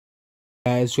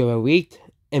Guys, we have a leaked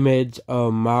image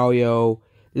of Mario.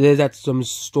 It is at some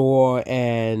store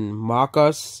and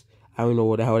Marcus. I don't know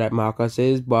what the hell that Marcus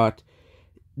is, but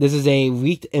this is a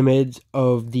leaked image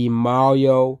of the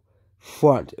Mario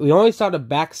front. We only saw the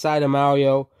backside of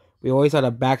Mario.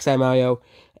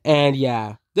 And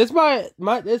yeah, this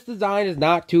design is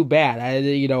not too bad.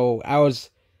 I was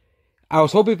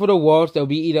hoping for the worst. There'll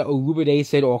be either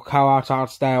Illumination or Karat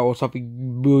style or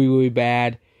something really, really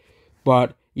bad.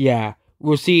 But yeah,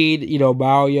 we'll see,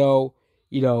 Mario,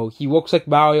 he looks like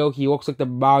Mario. He looks like the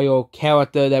Mario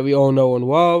character that we all know and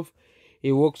love.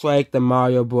 He looks like the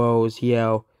Mario Bros,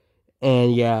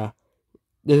 and yeah,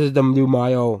 this is the new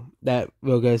Mario that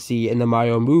we're gonna see in the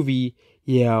Mario movie,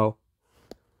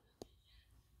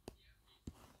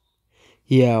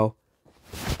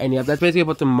 And yeah, that's basically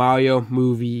about the Mario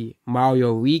movie,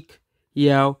 Mario leak,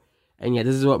 And yeah,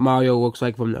 this is what Mario looks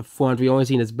like from the front. We only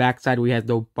seen his backside. We had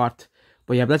no butt.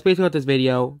 But yeah, that's basically what this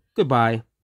video. Goodbye.